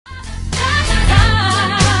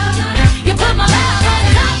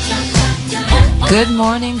Good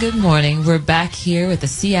morning, good morning. We're back here with the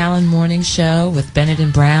C. Allen Morning Show with Bennett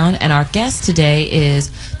and Brown, and our guest today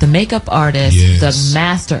is the makeup artist, the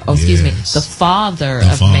master, the father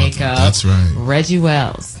of makeup. That's right. Reggie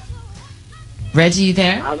Wells. Reggie, you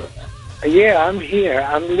there? I'm here.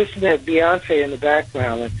 I'm listening to Beyonce in the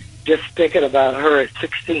background and just thinking about her at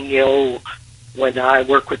 16-year-old when I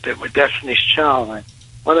worked with Destiny's Child. And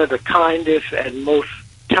one of the kindest and most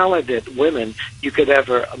talented women you could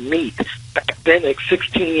ever meet. Back then, at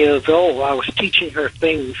 16 years old, I was teaching her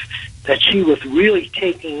things that she was really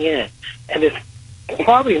taking in. And it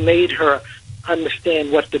probably made her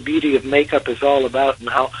understand what the beauty of makeup is all about and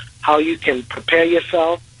how you can prepare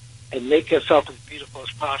yourself and make yourself as beautiful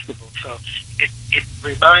as possible. So it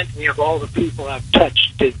reminds me of all the people I've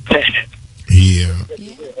touched in that. Yeah.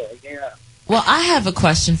 Well, I have a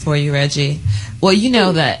question for you, Reggie. Well, you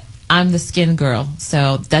know that I'm the skin girl,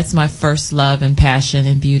 so that's my first love and passion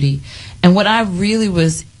and beauty. And what I really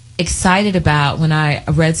was excited about when I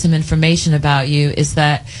read some information about you is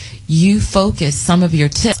that you focus some of your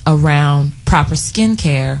tips around proper skin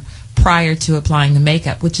care prior to applying the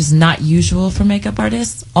makeup, which is not usual for makeup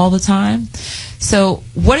artists all the time. So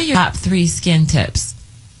what are your top 3 skin tips?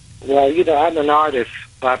 Well, I'm an artist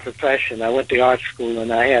by profession. I went to art school,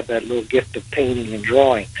 and I had that little gift of painting and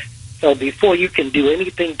drawing. So before you can do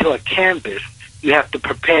anything to a canvas, you have to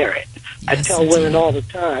prepare it. Yes, I tell women all the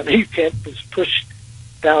time, you can't just push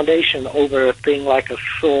foundation over a thing like a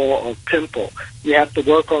sore or pimple. You have to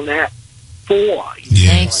work on that before you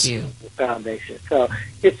Thank you. The foundation. So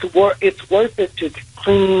it's worth it to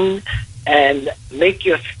clean and make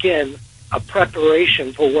your skin a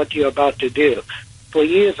preparation for what you're about to do. For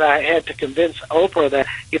years, I had to convince Oprah that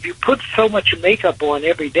if you put so much makeup on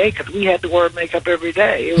every day, because we had to wear makeup every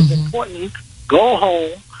day, it was important, go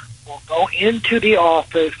home or go into the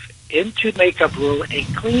office, into the makeup room,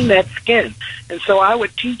 and clean that skin. And so I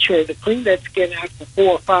would teach her to clean that skin after 4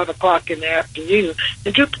 or 5 o'clock in the afternoon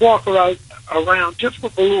and just walk around just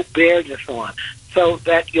with a little bareness on so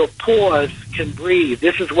that your pores can breathe.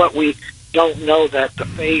 This is what we don't know, that the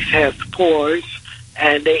face has pores,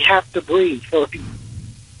 and they have to breathe. So if you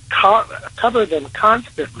cover them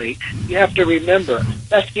constantly, you have to remember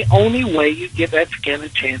that's the only way you give that skin a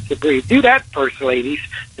chance to breathe. Do that first, ladies,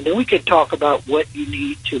 and then we can talk about what you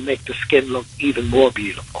need to make the skin look even more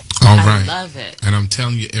beautiful. All right. I love it. And I'm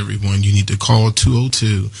telling you, everyone, you need to call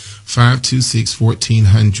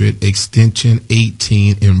 202-526-1400, extension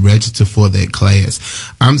 18, and register for that class.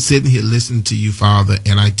 I'm sitting here listening to you, Father,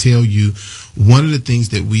 and I tell you, one of the things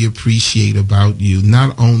that we appreciate about you,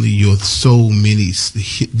 not only your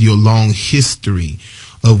long history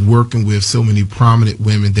of working with so many prominent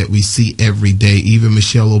women that we see every day, even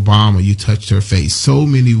Michelle Obama, you touched her face, so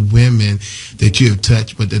many women that you have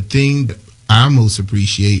touched, but the thing that I most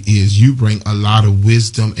appreciate is you bring a lot of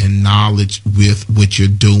wisdom and knowledge with what you're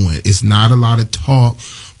doing. It's not a lot of talk,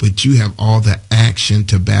 but you have all the action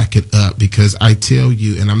to back it up, because I tell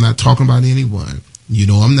you, and I'm not talking about anyone, you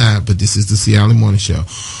know I'm not, but this is the C. Allen Morning Show.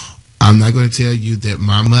 I'm not going to tell you that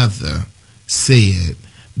my mother said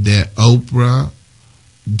that Oprah,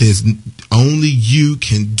 there's only you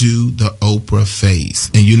can do the Oprah face.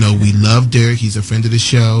 And we love Derek, he's a friend of the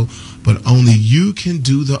show, but only you can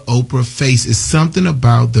do the Oprah face. It's something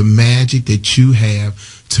about the magic that you have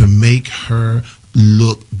to make her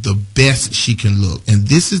look the best she can look. And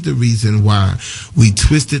this is the reason why we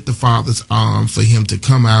twisted the Father's arm for him to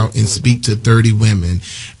come out and speak to 30 women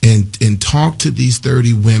and talk to these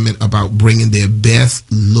 30 women about bringing their best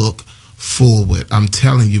look forward. I'm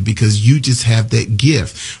telling you, because you just have that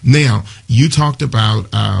gift. Now, you talked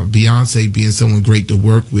about Beyonce being someone great to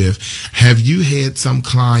work with. Have you had some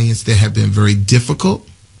clients that have been very difficult?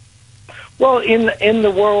 Well, in the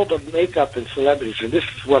world of makeup and celebrities, and this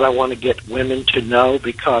is what I want to get women to know,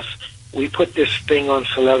 because we put this thing on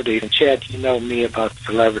celebrities, and Chad, you know me about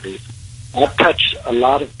celebrities. I've touched a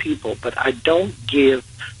lot of people, but I don't give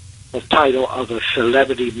the title of a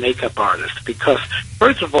celebrity makeup artist, because,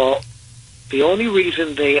 first of all, the only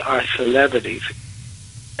reason they are celebrities,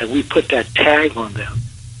 and we put that tag on them,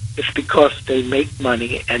 is because they make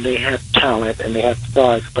money and they have talent and they have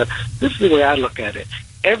stars. But this is the way I look at it.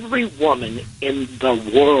 Every woman in the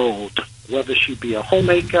world, whether she be a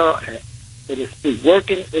homemaker that is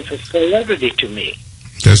working, is a celebrity to me.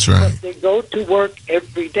 That's right. But they go to work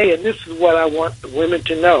every day, and this is what I want the women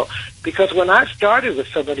to know. Because when I started with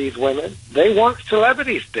some of these women, they weren't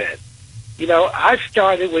celebrities then. I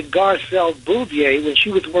started with Garcelle Bouvier when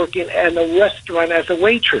she was working at a restaurant as a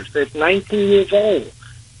waitress at 19 years old.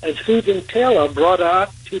 And Susan Taylor brought her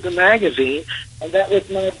up to the magazine, and that was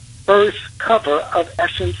my first cover of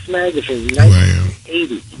Essence magazine,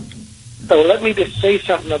 1980. So let me just say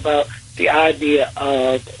something about the idea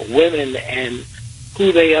of women and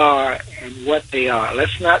who they are and what they are.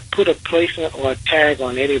 Let's not put a placement or a tag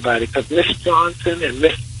on anybody, because Miss Johnson and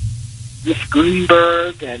Miss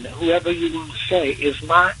Greenberg and whoever you want to say is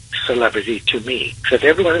my celebrity to me, because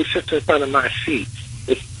everyone who sits in front of my seat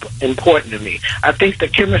is important to me. I think the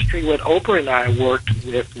chemistry what Oprah and I worked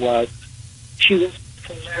with was she was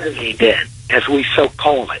celebrity then, as we so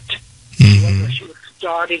call it. Mm-hmm. She was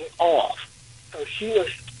starting off. So she was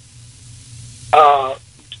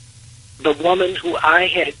the woman who I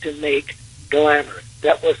had to make glamorous.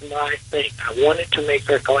 That was my thing. I wanted to make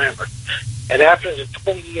her glamorous. And after the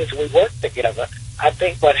 20 years we worked together, I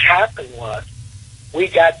think what happened was we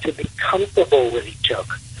got to be comfortable with each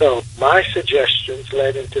other. So my suggestions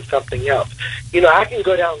led into something else. You know, I can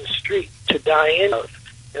go down the street to Diana's,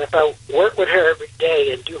 and if I work with her every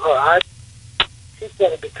day and do her eyes, she's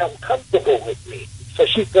going to become comfortable with me. So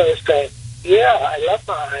she's going to say, yeah, I love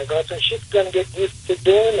my eyebrows, and she's going to get used to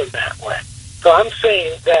doing them that way. So I'm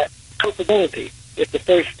saying that comfortability is the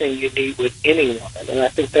first thing you need with any woman, and I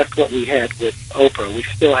think that's what we had with Oprah. We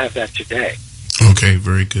still have that today. Okay,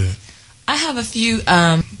 very good. I have a few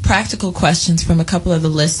practical questions from a couple of the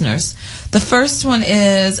listeners. The first one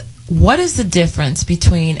is, what is the difference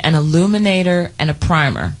between an illuminator and a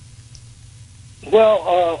primer?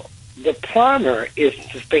 Well, the primer is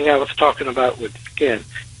the thing I was talking about with skin.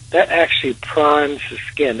 That actually primes the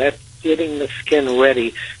skin. That's getting the skin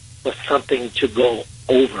ready for something to go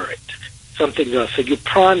over it. Something goes. So you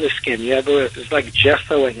prime the skin. It's like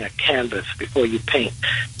gessoing a canvas before you paint.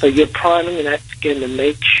 So you're priming that skin to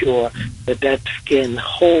make sure that that skin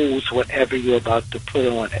holds whatever you're about to put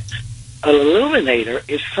on it. An illuminator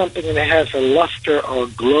is something that has a luster or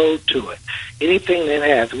glow to it. Anything that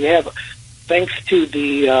has. We have, thanks to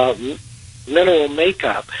the mineral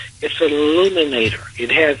makeup, it's an illuminator.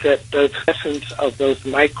 It has the essence of those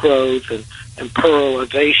micros and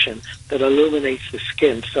pearlization that illuminates the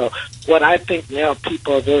skin. So what I think now,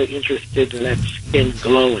 people are very interested in that skin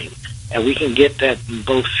glowing. And we can get that in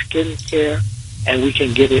both skincare and we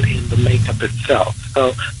can get it in the makeup itself.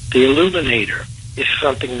 So the illuminator is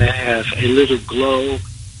something that has a little glow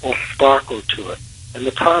or sparkle to it. And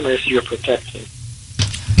the primer is your protection.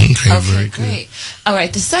 Okay, very good. Great. All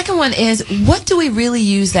right, the second one is, what do we really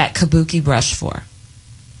use that kabuki brush for?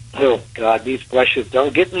 Oh, God, these brushes.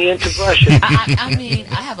 Don't get me into brushes. I mean,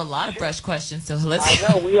 I have a lot of brush questions, so let's... I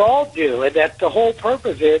know, we all do, and that's the whole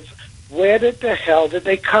purpose is, where did the hell did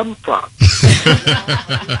they come from?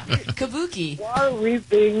 Kabuki. Why are we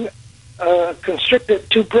being constricted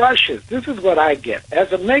to brushes? This is what I get.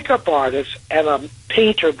 As a makeup artist and a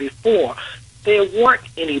painter before, there weren't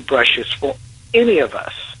any brushes for any of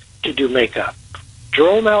us to do makeup.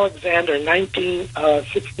 Jerome Alexander,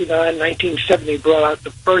 1969, 1970, brought out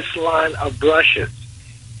the first line of brushes.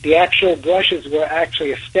 The actual brushes were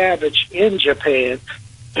actually established in Japan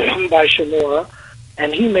by Shimura,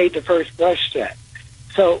 and he made the first brush set.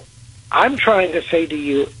 So I'm trying to say to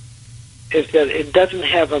you is that it doesn't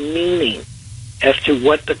have a meaning as to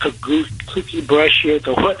what the cookie brush is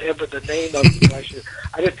or whatever the name of the brush is.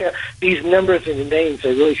 I just have these numbers and the names that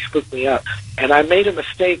really spook me up. And I made a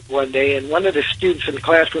mistake one day, and one of the students in the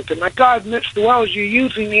classroom said, "My God, Mr. Wells, you're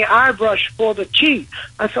using the eye brush for the cheek."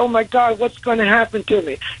 I said, "Oh, my God, what's going to happen to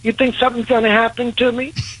me? You think something's going to happen to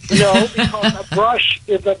me?" No, because a brush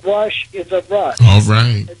is a brush is a brush. All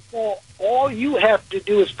right. And so all you have to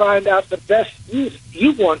do is find out the best use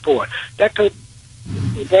you want for it. That could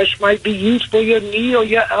the brush might be used for your knee or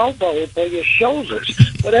your elbow or for your shoulders,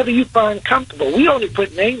 whatever you find comfortable. We only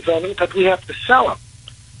put names on them because we have to sell them.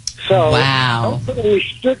 So wow. Don't put a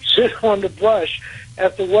restriction on the brush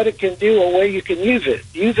as to what it can do or where you can use it.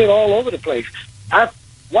 Use it all over the place.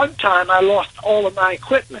 One time I lost all of my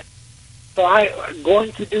equipment. So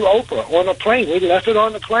going to do Oprah on a plane. We left it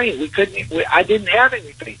on the plane. I didn't have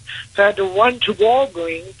anything. So I had to run to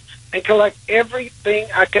Walgreens and collect everything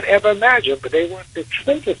I could ever imagine. But they weren't the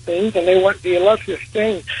expensive things and they weren't the illustrious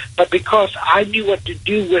things. But because I knew what to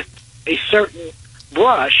do with a certain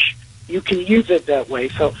brush, you can use it that way.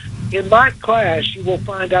 So in my class, you will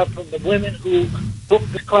find out from the women who book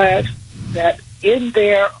the class that in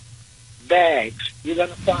their bags, you're going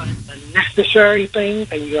to find unnecessary things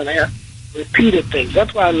and you're going to have repeated things.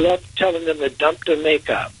 That's why I love telling them to dump their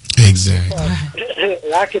makeup. Exactly.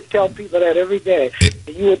 I could tell people that every day.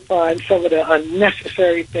 You would find some of the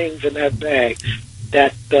unnecessary things in that bag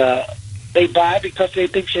that they buy because they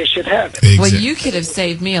think they should have it. Exactly. Well, you could have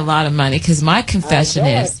saved me a lot of money because my confession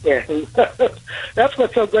is... That's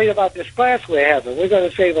what's so great about this class we're having. We're going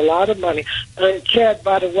to save a lot of money. Chad,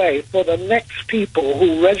 by the way, for the next people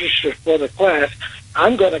who register for the class,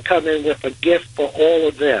 I'm going to come in with a gift for all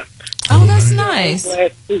of them. Oh, that's nice.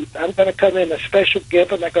 I'm going to come in a special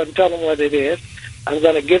gift. I'm not going to tell them what it is. I'm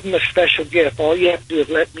going to give them a special gift. All you have to do is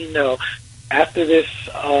let me know after this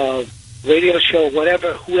radio show,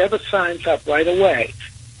 whoever signs up right away,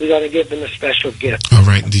 we're going to give them a special gift. All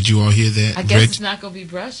right. Did you all hear that? I guess it's not going to be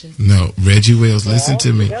brushes. No. Reggie Wells, listen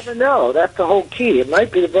to me. You never know. That's the whole key. It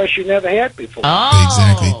might be the brush you never had before. Oh.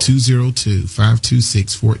 Exactly.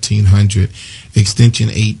 202-526-1400, extension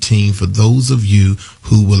 18. For those of you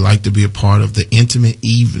who would like to be a part of the intimate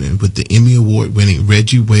evening with the Emmy Award-winning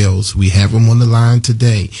Reggie Wells, we have him on the line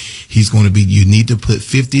today. He's going to be, you need to put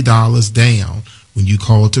 $50 down when you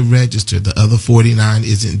call to register. The other $49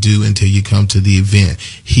 isn't due until you come to the event.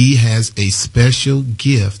 He has a special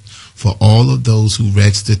gift for all of those who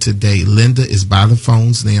register today. Linda is by the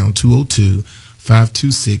phones now,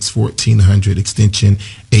 202-526-1400, extension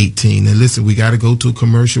 18. And listen, we got to go to a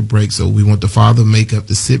commercial break, so we want the father of makeup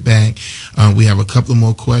to sit back. We have a couple of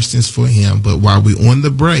more questions for him, but while we're on the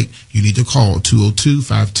break, you need to call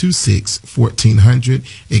 202-526-1400,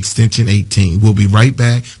 extension 18. We'll be right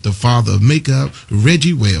back. The father of makeup,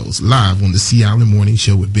 Reggie Wells, live on the Sea Island Morning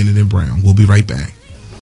Show with Bennett and Brown. We'll be right back.